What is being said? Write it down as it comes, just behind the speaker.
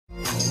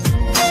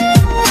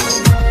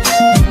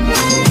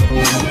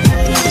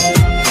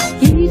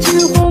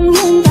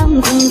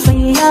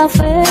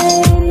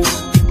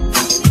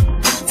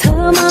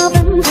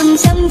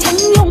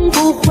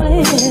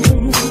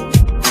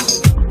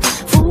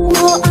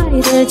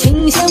的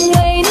清香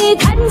为你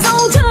弹奏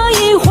这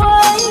一回，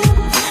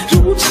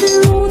如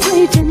痴如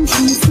醉，真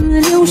情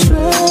似流水。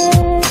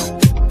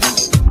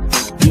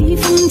一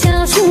封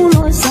家书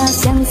落下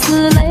相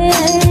思泪，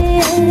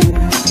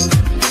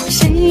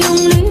谁用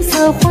绿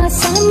色画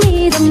下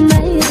你的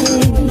美？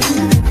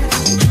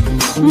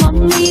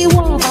梦里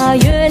我把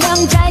月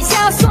亮摘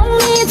下送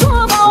你做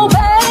宝贝，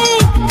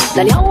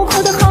那辽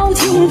阔的豪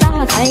情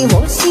打开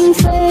我心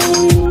扉。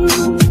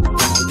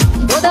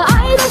我的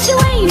爱都是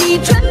为你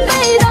准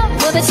备的，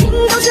我的情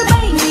都是被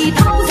你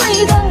陶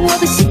醉的，我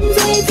的心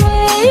醉醉，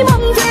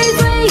梦醉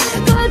醉，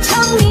歌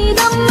唱你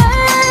的美。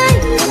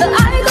我的爱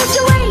都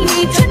是为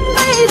你准备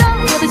的，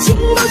我的情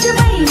都是被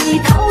你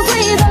陶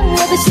醉的，我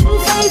的心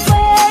飞飞，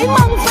梦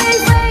飞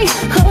飞，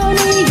和你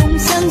永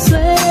相随。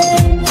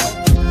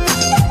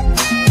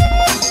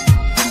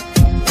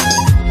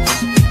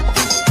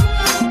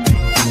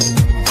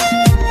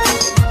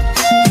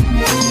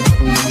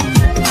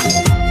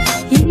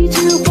一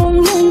只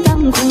鸿雁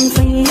当空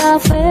飞呀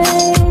飞，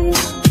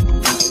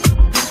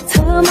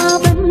策马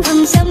奔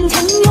腾向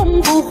前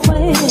永不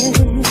回。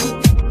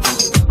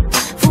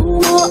抚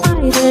摸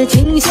爱的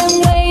清香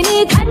为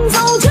你弹奏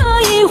这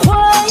一回，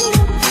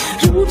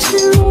如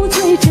痴如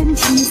醉，真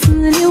情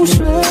似流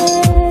水。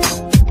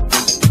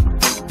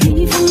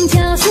一封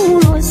家书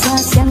落下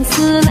相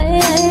思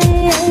泪，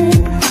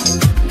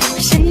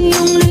谁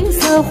用绿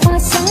色画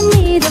下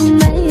你的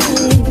美？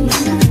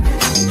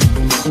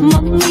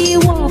梦里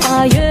我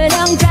把月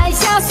亮摘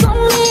下送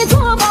你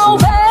做宝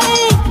贝，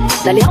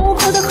那辽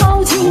阔的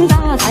豪情打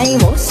开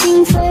我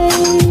心扉。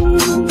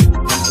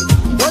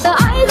我的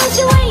爱都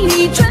是为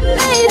你准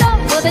备的，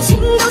我的情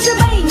都是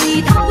被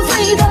你陶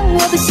醉的，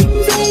我的心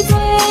醉醉，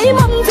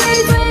梦醉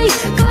醉，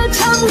歌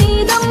唱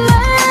你的美。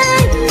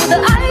我的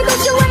爱都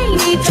是为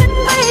你准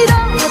备的，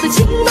我的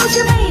情都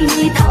是被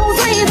你陶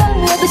醉的，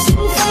我的心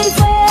飞飞，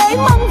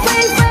梦飞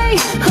飞，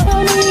和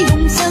你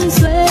永相随。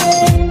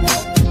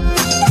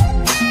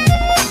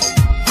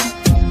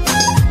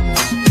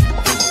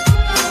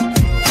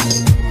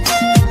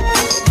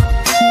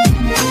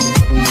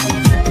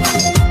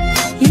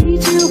一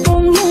只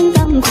鸿雁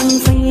当空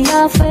飞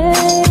呀飞，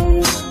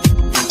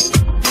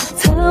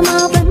策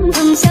马奔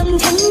腾向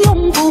前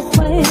永不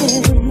回。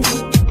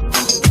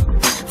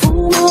抚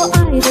摸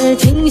爱的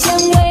清香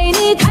为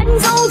你弹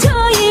奏这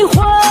一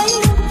回，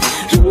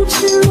如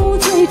痴如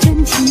醉，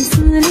真情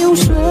似流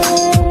水。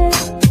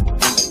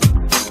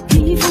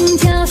一封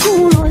家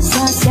书落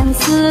下相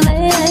思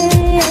泪，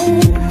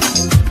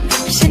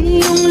谁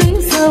用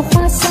绿色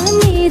画下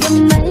你的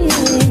美？